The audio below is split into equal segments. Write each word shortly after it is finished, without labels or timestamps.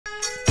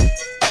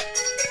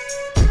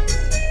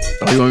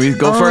Oh, you want me to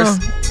go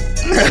first?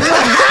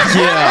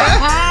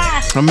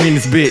 Yeah. I mean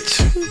this bitch.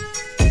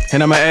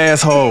 And I'm an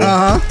asshole.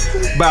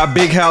 Buy a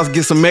big house,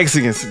 get some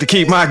Mexicans to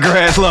keep my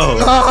grass low.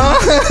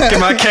 Get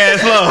my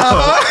cash low.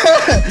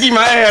 Keep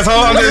my asshole.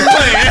 I'm just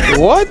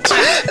playing. What?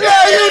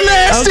 Yeah, you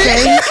nasty.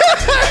 Okay.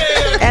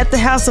 At the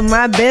house of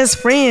my best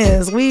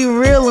friends. We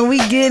real and we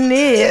getting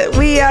it.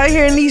 We out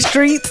here in these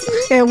streets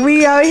and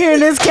we out here in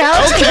this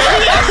couch. Okay.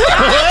 We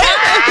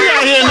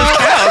out here in this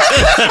couch.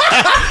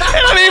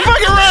 It don't even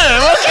fucking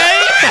rhyme, okay?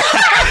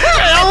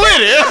 Hey, I'm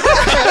with it.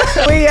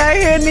 We out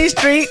here in these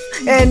streets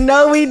and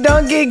no, we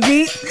don't get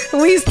geek.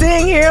 We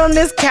sitting here on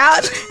this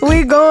couch.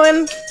 We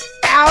going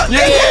out.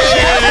 Yeah.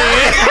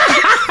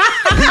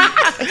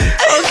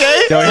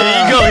 Okay. Yo,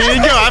 here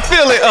you go. I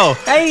feel it. Oh.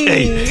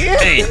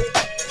 Hey.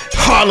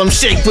 Harlem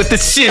Shake with the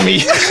shimmy.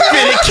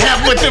 Fitted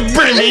cap with the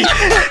brimmy.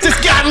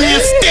 Just got me a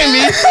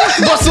stimmy.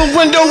 Bust a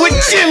window with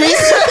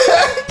Jimmy's.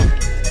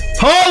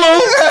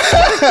 Harlem.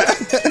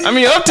 I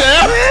mean,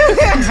 Uptown.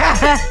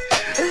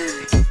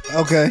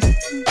 Okay.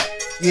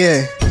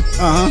 Yeah.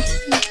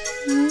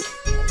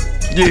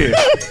 Yeah.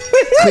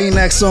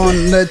 Kleenex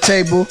on the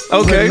table.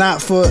 Okay. But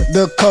not for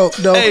the coke,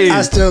 though. Hey.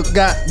 I still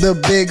got the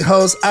big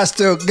hose. I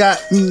still got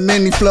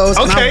many flows.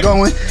 Okay. And I'm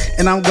going,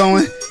 and I'm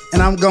going,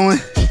 and I'm going.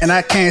 And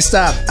I can't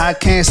stop,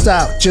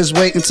 just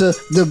wait until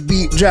the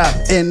beat drop.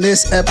 And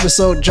this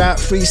episode drop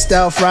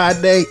Freestyle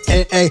Friday.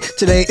 Hey,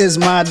 today is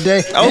my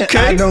day. Okay.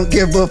 And I don't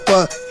give a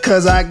fuck,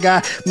 cause I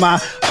got my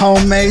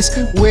homies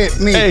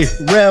with me. Hey.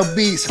 Real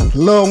Beats,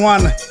 Lil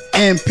Wanda,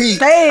 and Pete.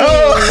 Hey.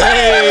 Oh,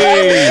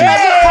 hey.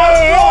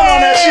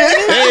 On that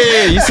shit.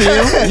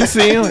 Hey, you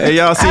see him? Hey,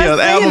 y'all see I his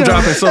seen album him.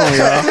 dropping soon,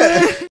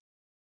 y'all.